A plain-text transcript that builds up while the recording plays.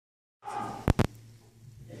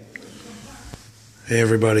Hey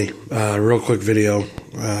everybody, real quick video.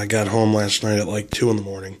 I got home last night at like 2 in the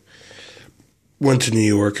morning. Went to New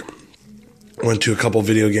York. Went to a couple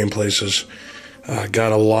video game places.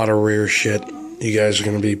 Got a lot of rare shit. You guys are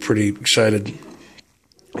going to be pretty excited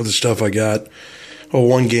with the stuff I got. Oh,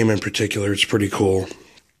 one game in particular, it's pretty cool.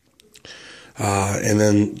 So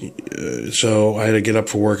I had to get up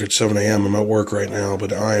for work at 7 a.m. I'm at work right now,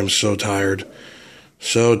 but I am so tired.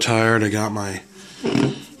 So tired. I got my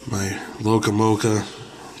Loca Mocha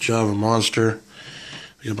Java Monster.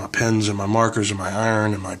 I got my pens and my markers and my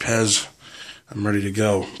iron and my Pez. I'm ready to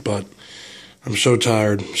go, but I'm so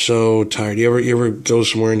tired, so tired. You ever go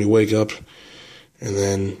somewhere and you wake up and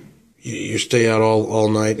then you stay out all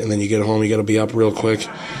night and then you get home, you got to be up real quick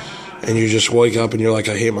and you just wake up and you're like,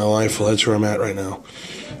 I hate my life. Well, that's where I'm at right now.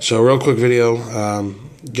 So real quick video,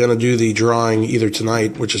 gonna do the drawing either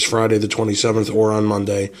tonight, which is Friday the 27th, or on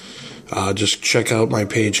Monday. Just check out my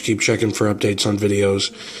page. Keep checking for updates on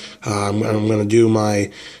videos. I'm going to do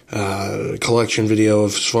my collection video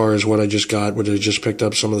as far as what I just got, what I just picked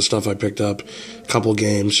up, some of the stuff I picked up, a couple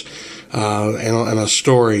games, and a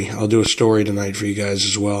story. I'll do a story tonight for you guys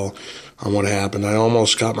as well on what happened. I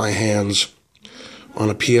almost got my hands on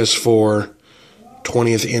a PS4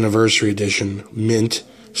 20th anniversary edition, mint,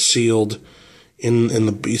 sealed, still in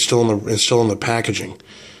the packaging,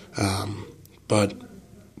 but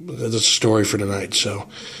that's a story for tonight. So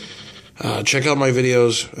check out my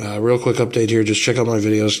videos. Real quick update here, just check out my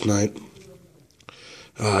videos tonight.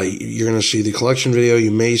 You're going to see the collection video. You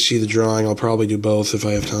may see the drawing. I'll probably do both if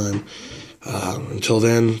I have time. Until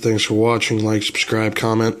then, thanks for watching. Like, subscribe,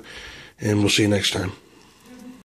 comment, and we'll see you next time.